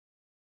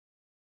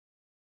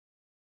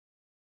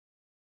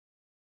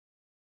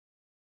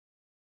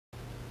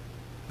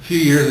A few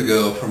years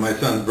ago, for my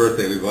son's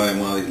birthday, we bought him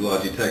one of these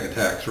Logitech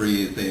Attack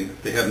 3s.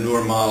 They have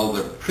newer models.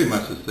 They're pretty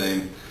much the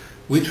same.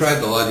 We tried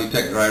the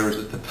Logitech drivers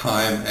at the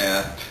time,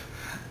 and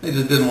they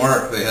just didn't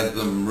work. They had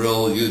some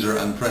real user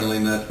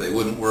unfriendliness. They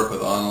wouldn't work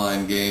with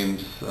online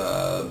games.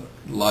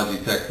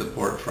 Logitech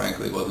support,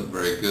 frankly, wasn't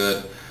very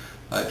good.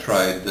 I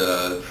tried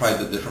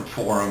the different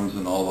forums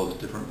and all those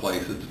different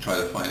places to try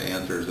to find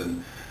answers,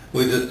 and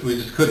we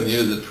just couldn't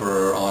use it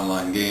for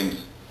online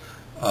games.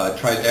 I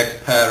tried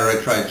Xpadder,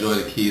 I tried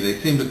JoyToKey. They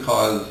seem to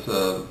cause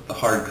the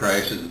hard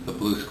crashes, the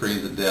blue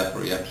screens of death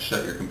where you have to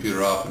shut your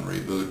computer off and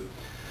reboot.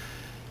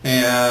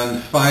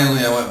 And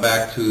finally I went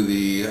back to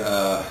the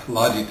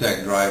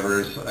Logitech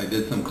drivers. I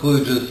did some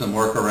kludges, some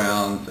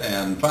workarounds,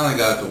 and finally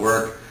got it to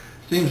work.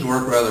 Seems to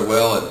work rather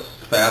well. It's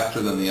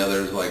faster than the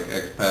others like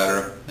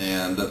Xpadder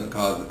and doesn't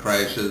cause the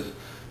crashes.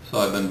 So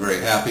I've been very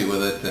happy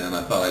with it, and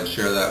I thought I'd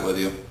share that with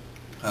you.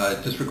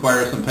 It just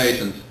requires some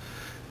patience.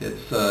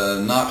 It's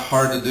not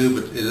hard to do,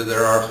 but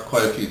there are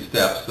quite a few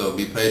steps, so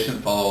be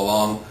patient, follow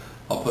along.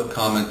 I'll put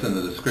comments in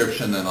the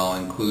description, and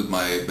I'll include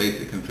my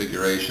basic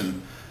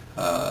configuration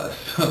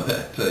so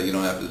that you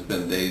don't have to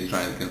spend days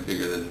trying to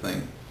configure this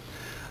thing.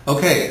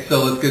 Okay,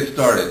 so let's get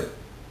started.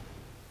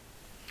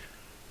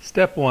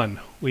 Step 1,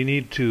 we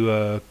need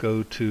to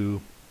go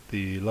to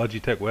the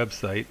Logitech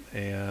website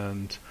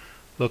and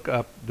look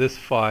up this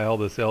file,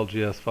 this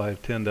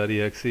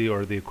lgs510.exe,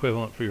 or the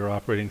equivalent for your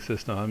operating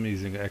system. I'm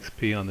using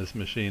XP on this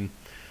machine,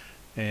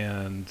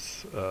 and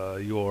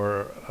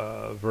your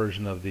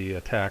version of the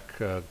Attack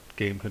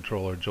game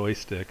controller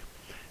joystick.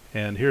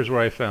 And here's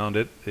where I found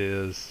it,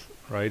 is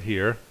right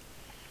here.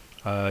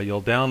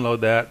 You'll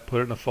download that,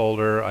 put it in a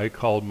folder. I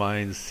called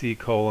mine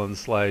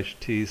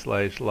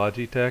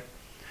C:/T/Logitech,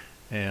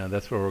 and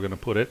that's where we're going to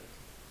put it.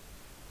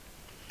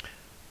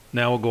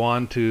 Now we'll go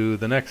on to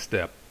the next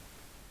step.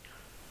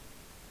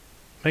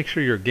 Make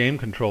sure your game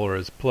controller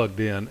is plugged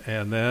in,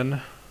 and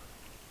then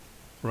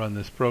run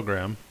this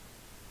program.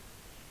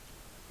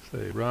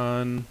 Say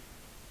run.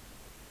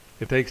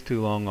 If it takes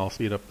too long, I'll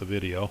speed up the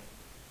video.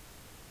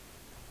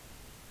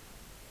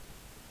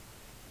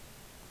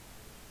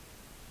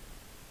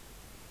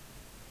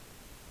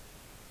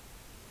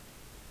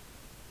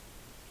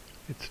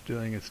 It's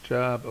doing its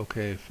job.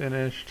 Okay,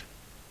 finished.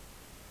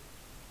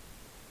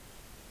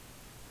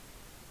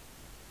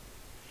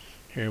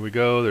 Here we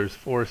go. There's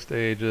 4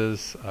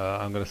 stages.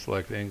 I'm going to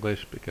select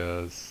English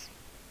because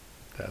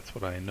that's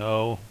what I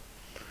know.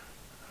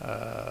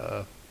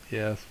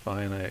 Yes,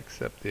 fine, I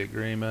accept the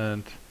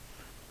agreement.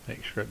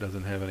 Make sure it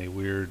doesn't have any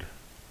weird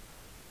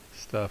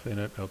stuff in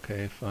it.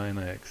 Okay, fine,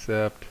 I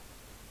accept.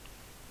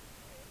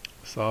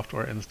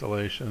 Software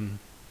installation.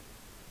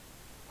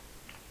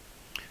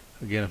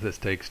 Again, if this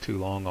takes too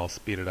long, I'll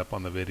speed it up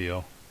on the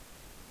video.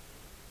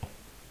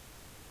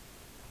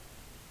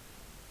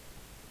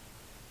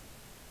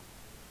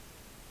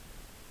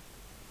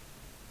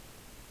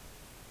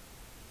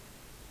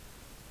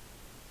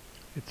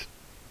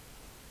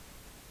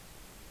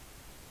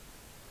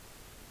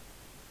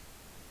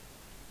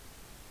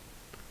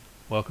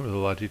 Welcome to the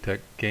Logitech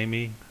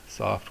Gaming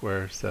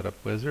Software Setup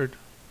Wizard.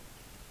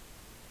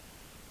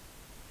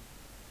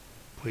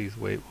 Please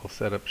wait while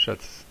setup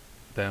shuts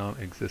down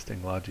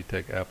existing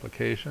Logitech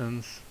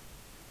applications.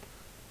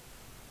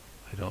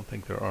 I don't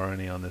think there are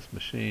any on this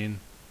machine.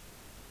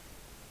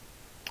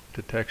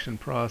 Detection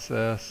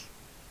process.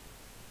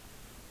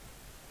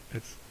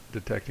 It's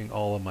detecting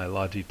all of my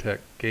Logitech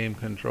game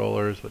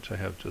controllers, which I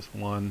have just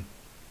one.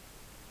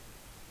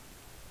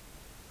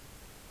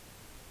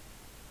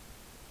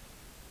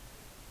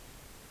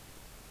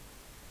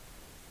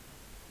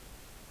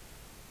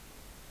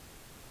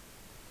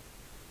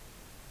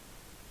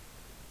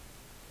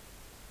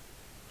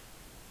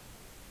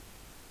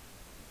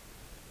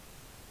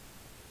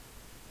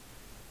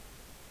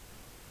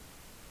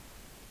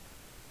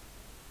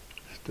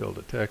 Still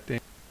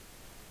detecting.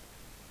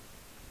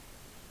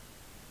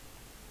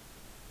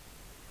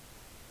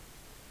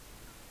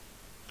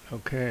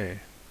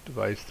 Okay,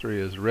 device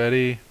 3 is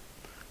ready.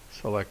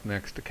 Select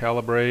next to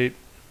calibrate.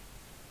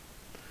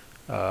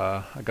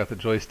 I got the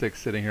joystick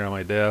sitting here on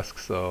my desk,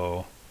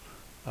 so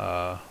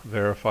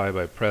verify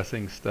by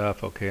pressing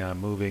stuff. Okay, I'm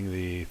moving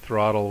the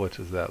throttle, which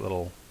is that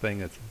little thing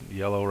that's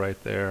yellow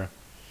right there.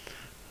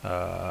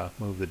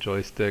 Move the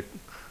joystick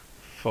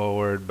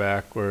forward,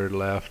 backward,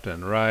 left,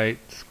 and right.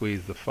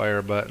 Squeeze the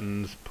fire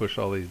buttons, push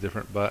all these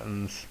different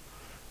buttons.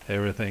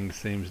 Everything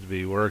seems to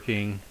be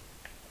working.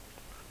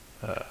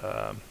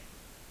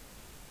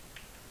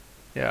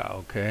 Yeah,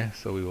 okay,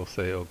 so we will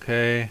say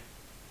okay.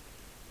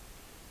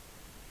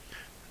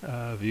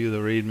 View the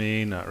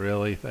README, not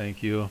really,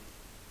 thank you.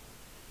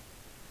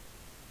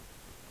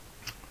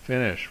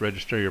 Finish,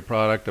 register your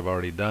product, I've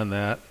already done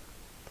that.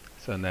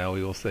 So now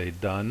we will say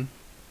done,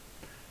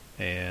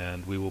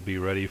 and we will be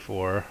ready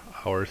for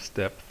our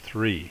step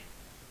 3.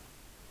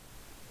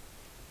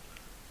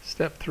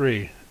 Step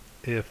 3,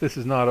 if this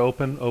is not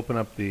open, open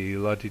up the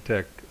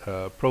Logitech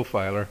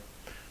profiler,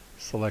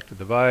 select a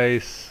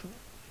device.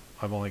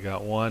 I've only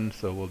got one,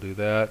 so we'll do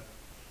that.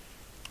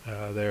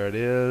 There it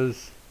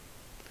is.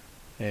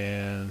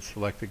 and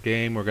select the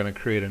game. We're going to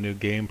create a new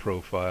game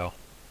profile.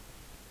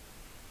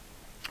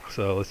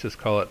 So let's just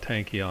call it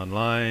Tanki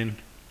Online.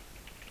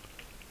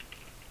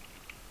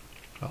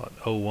 Call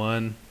it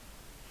 01.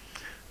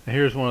 Now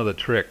here's one of the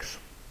tricks.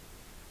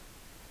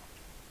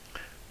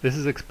 This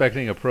is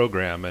expecting a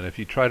program, and if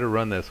you try to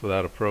run this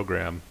without a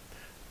program,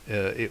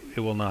 it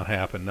will not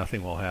happen.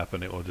 Nothing will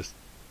happen. It will just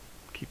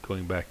keep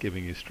going back,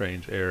 giving you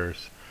strange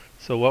errors.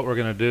 So what we're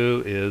going to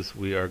do is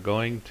we are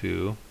going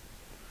to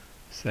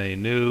say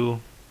new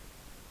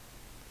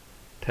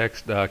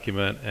text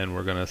document, and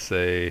we're going to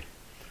say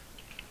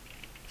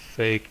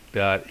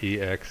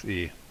fake.exe,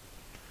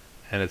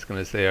 and it's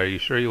going to say, are you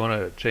sure you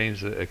want to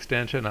change the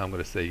extension? I'm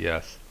going to say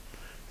yes.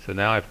 So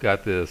now I've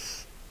got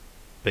this,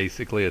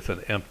 basically it's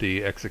an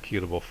empty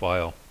executable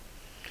file,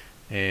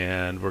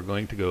 and we're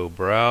going to go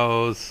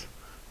browse.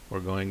 We're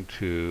going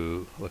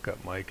to look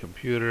up my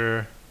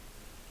computer,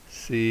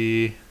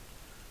 see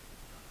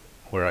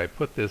where I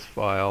put this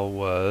file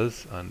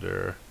was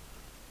under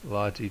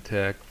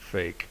Logitech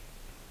fake,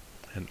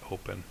 and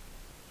open,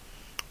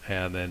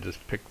 and then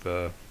just pick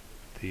the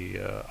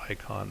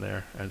icon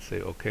there and say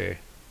OK.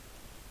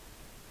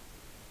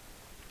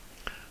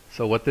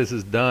 So what this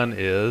has done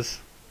is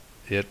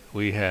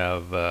we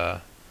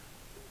have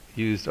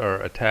used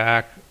our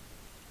attack.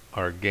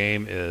 Our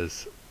game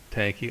is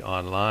Tanki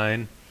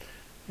Online,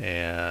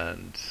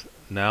 and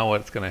now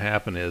what's going to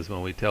happen is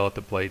when we tell it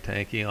to play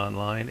Tanki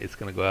Online, it's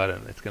going to go out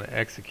and it's going to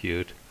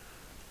execute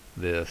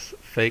this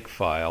fake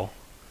file,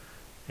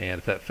 and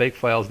if that fake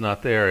file is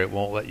not there, it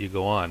won't let you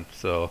go on.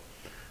 So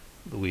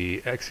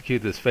we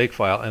execute this fake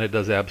file and it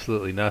does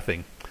absolutely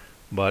nothing,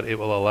 but it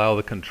will allow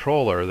the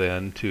controller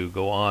then to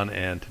go on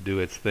and to do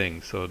its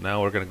thing. So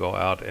now we're going to go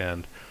out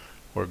and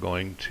we're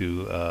going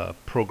to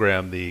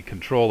program the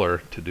controller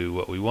to do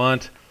what we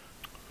want.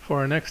 For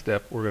our next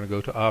step, we're going to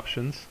go to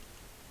Options,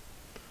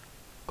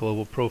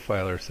 Global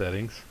Profiler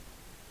Settings.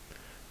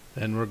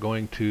 Then we're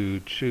going to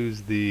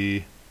choose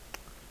the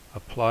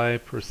Apply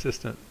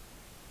Persistent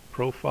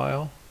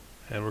Profile,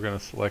 and we're going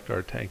to select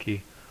our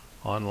Tanki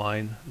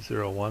Online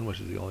 01, which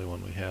is the only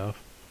one we have.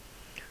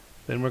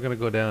 Then we're going to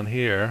go down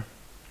here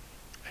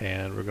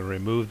and we're going to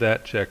remove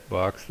that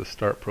checkbox, the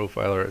Start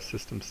Profiler at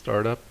System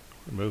Startup.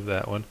 Remove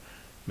that one.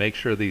 Make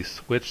sure the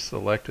Switch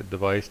Selected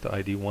Device to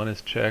ID 1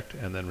 is checked,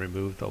 and then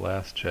remove the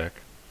last check.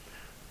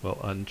 We'll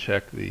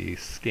uncheck the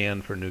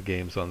Scan for New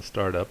Games on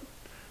Startup,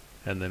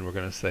 and then we're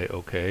going to say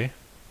OK.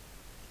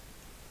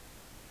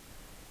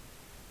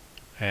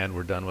 And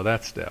we're done with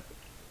that step.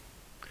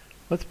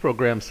 Let's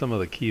program some of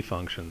the key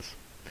functions.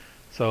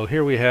 So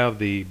here we have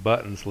the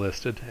buttons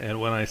listed, and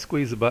when I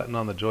squeeze a button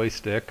on the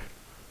joystick,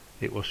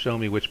 it will show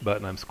me which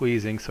button I'm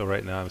squeezing. So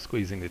right now I'm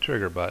squeezing the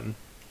trigger button.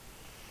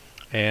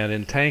 And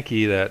in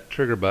Tanki, that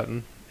trigger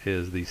button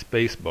is the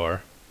space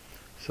bar.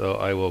 So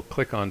I will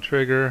click on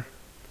trigger,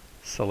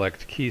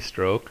 select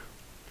keystroke,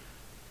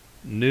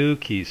 new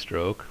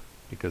keystroke,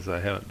 because I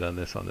haven't done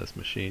this on this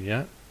machine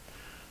yet.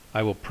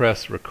 I will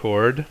press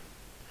record,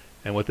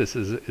 and what this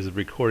is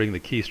recording the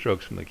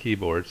keystrokes from the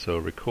keyboard. So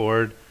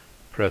record,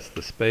 press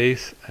the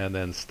space, and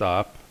then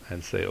stop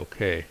and say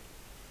OK.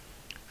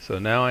 So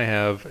now I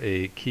have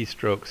a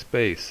keystroke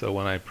space. So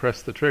when I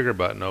press the trigger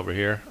button over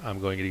here,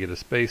 I'm going to get a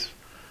space,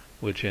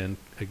 which again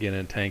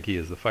in Tanki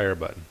is the fire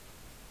button.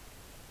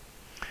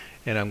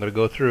 And I'm going to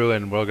go through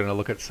and we're going to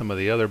look at some of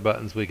the other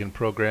buttons we can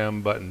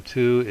program. Button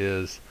 2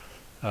 is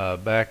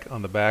back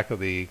on the back of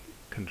the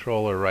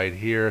controller right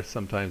here.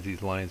 Sometimes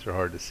these lines are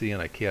hard to see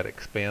and I can't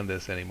expand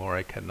this anymore.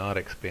 I cannot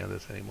expand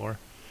this anymore.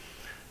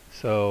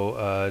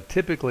 So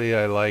typically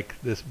I like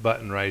this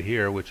button right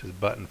here, which is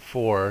button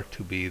 4,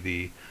 to be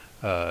the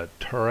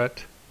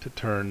turret to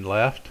turn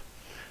left.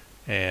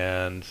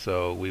 And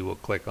so we will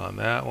click on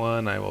that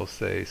one. I will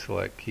say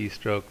select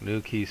keystroke,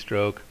 new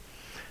keystroke,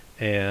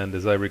 and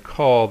as I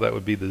recall, that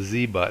would be the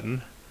Z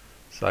button.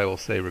 So I will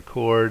say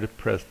record,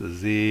 press the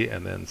Z,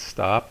 and then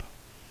stop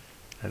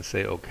and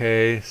say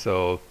OK.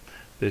 So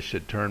this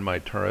should turn my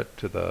turret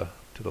to the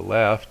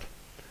left.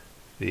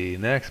 The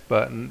next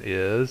button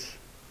is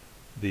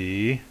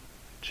the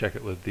check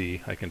it with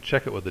the, I can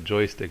check it with the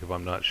joystick if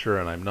I'm not sure,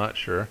 and I'm not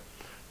sure.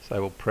 So I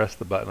will press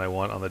the button I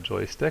want on the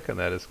joystick, and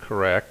that is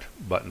correct,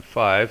 button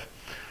 5.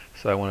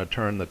 So I want to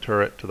turn the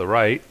turret to the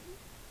right.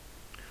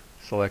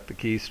 Select the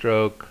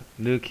keystroke,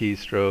 new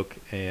keystroke,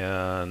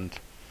 and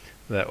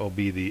that will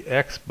be the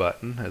X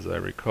button, as I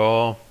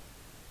recall.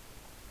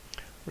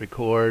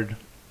 Record,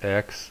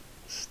 X,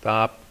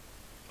 stop,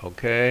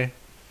 OK.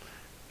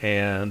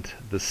 And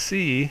the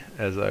C,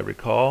 as I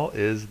recall,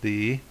 is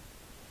the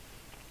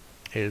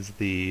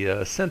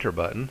center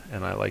button,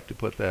 and I like to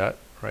put that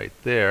right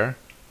there.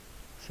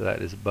 So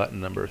that is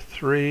button number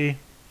 3,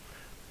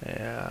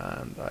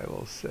 and I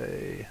will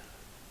say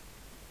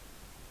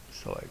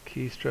select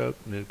keystroke,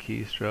 new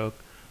keystroke,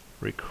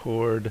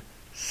 record,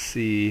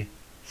 C,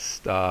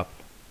 stop,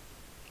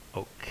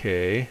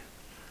 OK.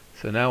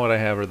 So now what I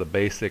have are the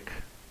basic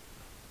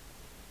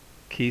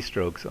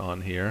keystrokes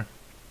on here.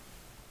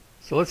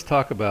 So let's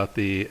talk about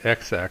the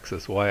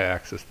x-axis,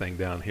 y-axis thing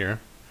down here.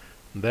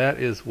 That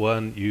is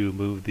when you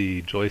move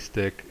the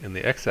joystick. In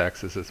the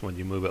x-axis is when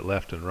you move it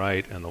left and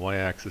right, and the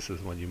y-axis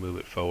is when you move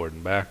it forward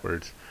and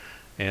backwards.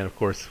 And of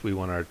course we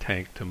want our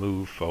tank to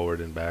move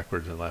forward and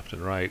backwards and left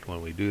and right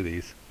when we do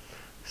these.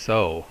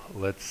 So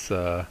let's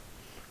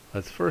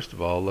first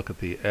of all look at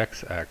the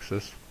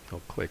x-axis.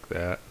 I'll click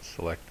that,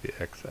 select the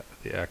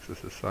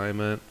axis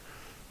assignment,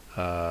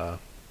 and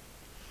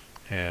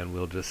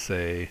we'll just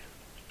say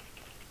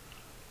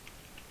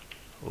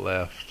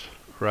left,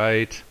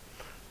 right,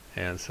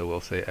 and so we'll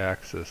say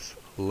axis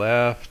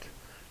left,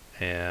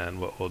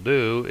 and what we'll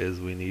do is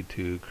we need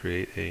to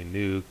create a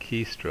new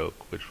keystroke,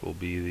 which will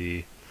be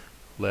the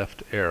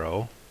left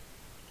arrow,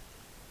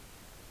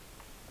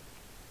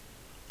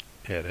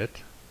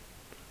 edit,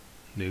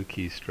 new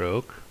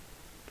keystroke,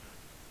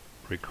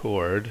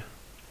 record,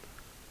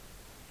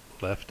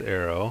 left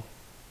arrow,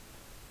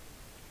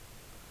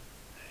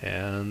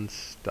 and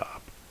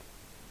stop.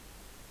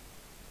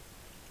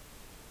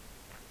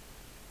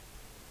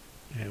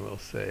 And we'll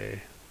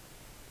say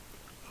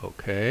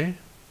OK.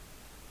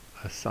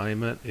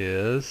 Assignment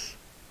is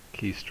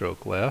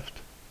keystroke left,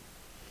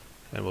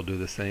 and we'll do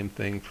the same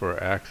thing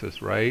for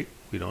axis right.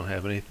 We don't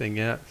have anything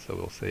yet, so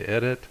we'll say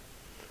edit,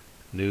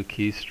 new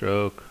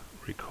keystroke,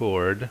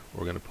 record.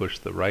 We're going to push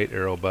the right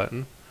arrow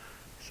button,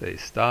 say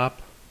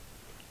stop,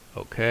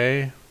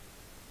 OK,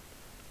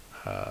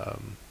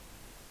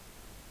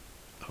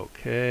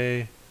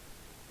 OK,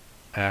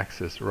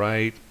 axis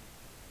right,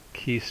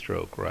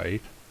 keystroke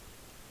right,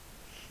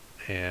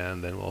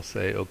 and then we'll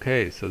say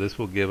OK. So this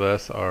will give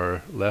us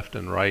our left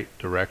and right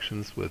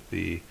directions with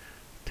the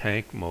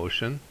tank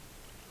motion.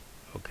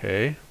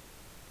 OK.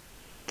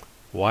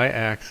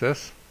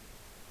 Y-axis,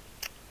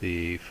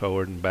 the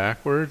forward and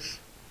backwards.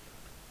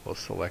 We'll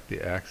select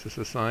the axis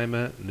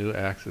assignment, new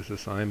axis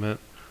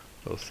assignment.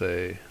 We'll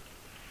say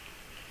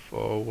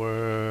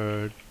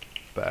forward,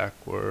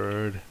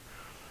 backward,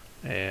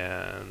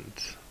 and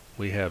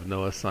we have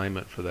no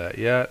assignment for that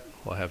yet.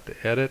 We'll have to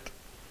edit.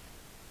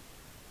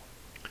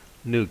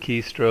 New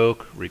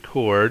keystroke,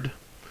 record.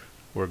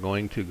 We're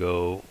going to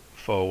go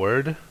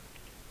forward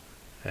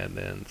and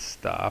then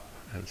stop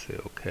and say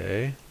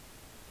OK.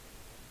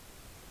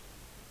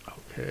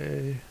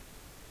 OK.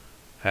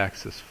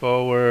 Axis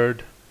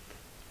forward.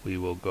 We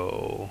will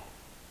go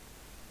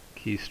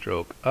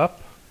keystroke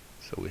up.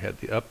 So we had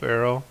the up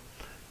arrow.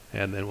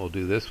 And then we'll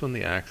do this one,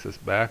 the axis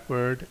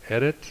backward,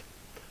 edit,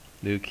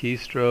 new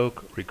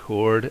keystroke,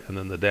 record, and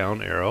then the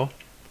down arrow.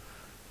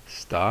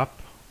 Stop.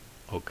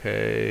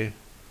 OK.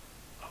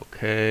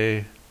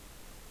 OK.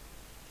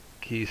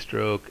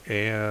 Keystroke,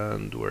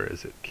 and where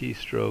is it?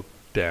 Keystroke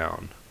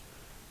down.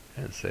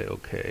 And say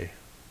OK.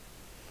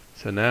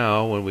 So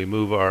now when we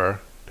move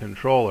our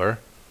controller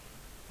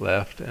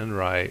left and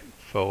right,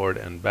 forward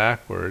and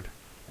backward,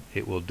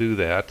 it will do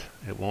that.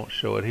 It won't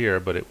show it here,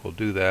 but it will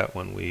do that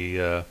when we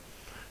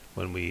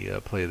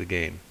play the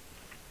game.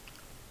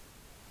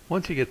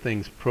 Once you get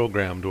things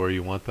programmed where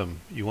you want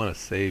them, you want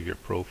to save your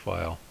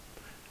profile,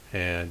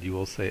 and you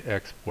will say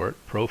export,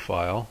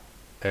 profile,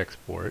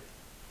 export,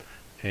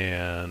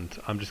 and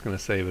I'm just going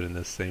to save it in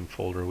this same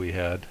folder we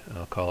had, and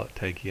I'll call it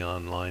Tanki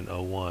Online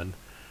 01,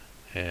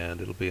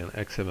 and it'll be an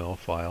XML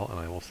file, and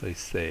I will say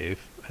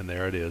save, and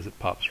there it is. It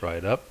pops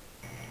right up.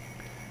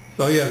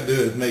 So all you have to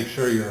do is make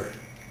sure your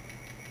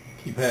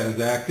keypad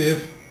is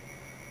active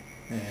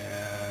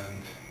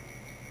and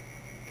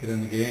get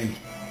in the game.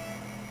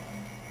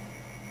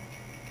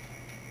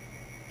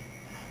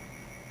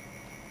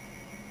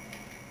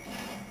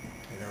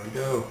 There we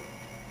go.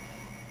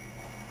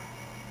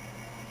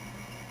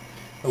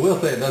 I will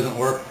say it doesn't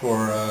work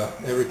for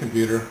every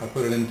computer. I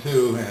put it in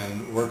two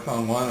and it works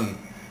on one and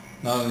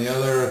not on the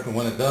other. The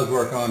one it does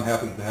work on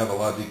happens to have a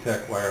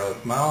Logitech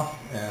wireless mouse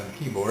and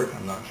keyboard.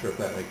 I'm not sure if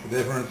that makes a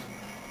difference,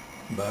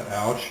 but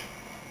ouch.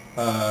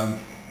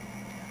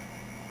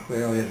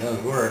 Clearly it does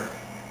work.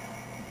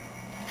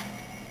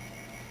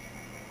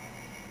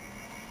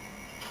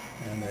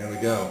 And there we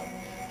go.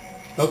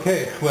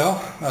 Okay, well,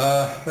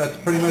 that's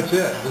pretty much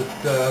it.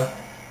 Just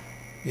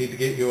need to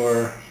get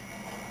your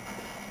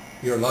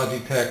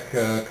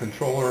Logitech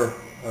controller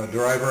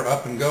driver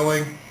up and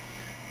going,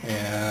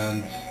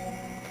 and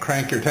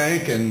crank your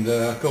tank and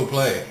go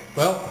play.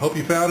 Well, hope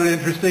you found it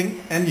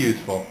interesting and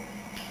useful.